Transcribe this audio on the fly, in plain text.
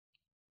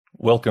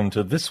Welcome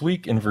to This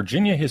Week in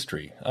Virginia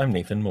History. I'm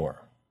Nathan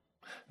Moore.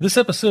 This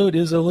episode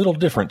is a little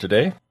different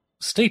today.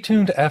 Stay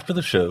tuned after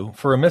the show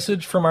for a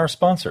message from our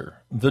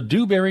sponsor, the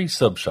Dewberry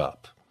Sub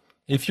Shop.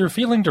 If you're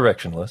feeling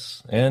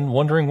directionless and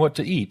wondering what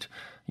to eat,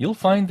 you'll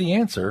find the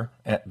answer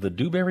at the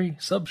Dewberry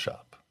Sub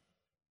Shop.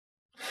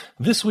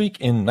 This week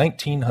in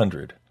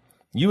 1900,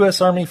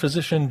 U.S. Army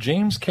physician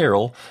James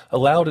Carroll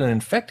allowed an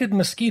infected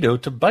mosquito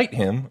to bite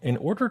him in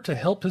order to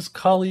help his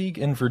colleague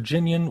and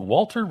Virginian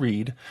Walter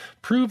Reed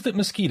prove that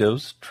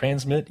mosquitoes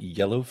transmit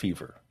yellow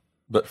fever.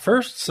 But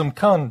first, some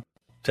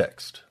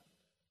context.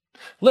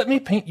 Let me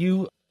paint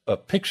you a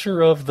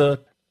picture of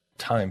the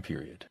time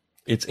period.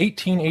 It's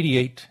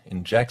 1888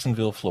 in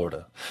Jacksonville,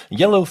 Florida.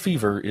 Yellow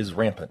fever is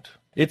rampant.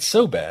 It's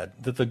so bad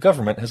that the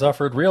government has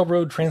offered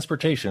railroad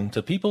transportation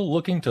to people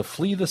looking to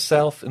flee the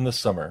South in the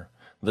summer,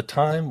 the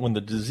time when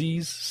the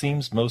disease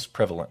seems most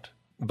prevalent.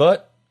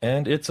 But,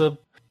 and it's a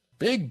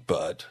big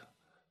but,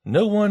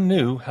 no one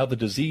knew how the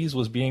disease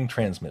was being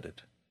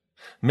transmitted.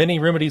 Many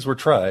remedies were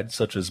tried,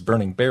 such as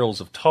burning barrels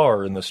of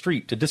tar in the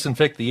street to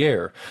disinfect the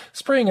air,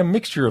 spraying a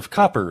mixture of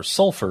copper,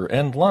 sulfur,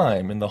 and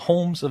lime in the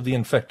homes of the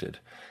infected,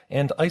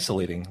 and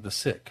isolating the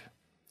sick.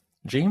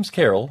 James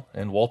Carroll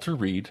and Walter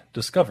Reed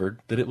discovered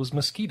that it was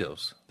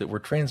mosquitoes that were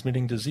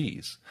transmitting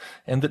disease,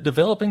 and that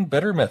developing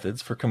better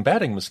methods for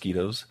combating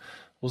mosquitoes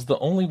was the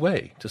only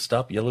way to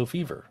stop yellow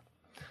fever.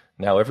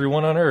 Now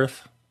everyone on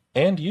Earth,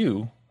 and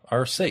you,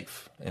 are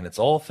safe, and it's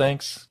all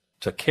thanks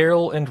to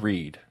Carroll and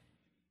Reed.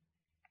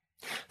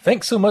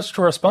 Thanks so much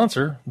to our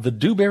sponsor, the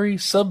Dewberry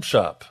Sub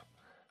Shop.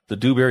 The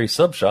Dewberry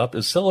Sub Shop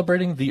is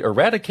celebrating the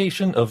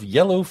eradication of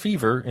yellow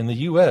fever in the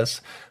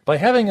U.S. by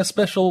having a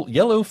special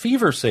yellow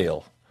fever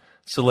sale.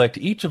 Select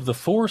each of the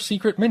 4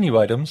 secret menu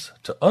items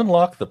to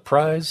unlock the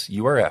prize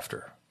you are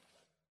after.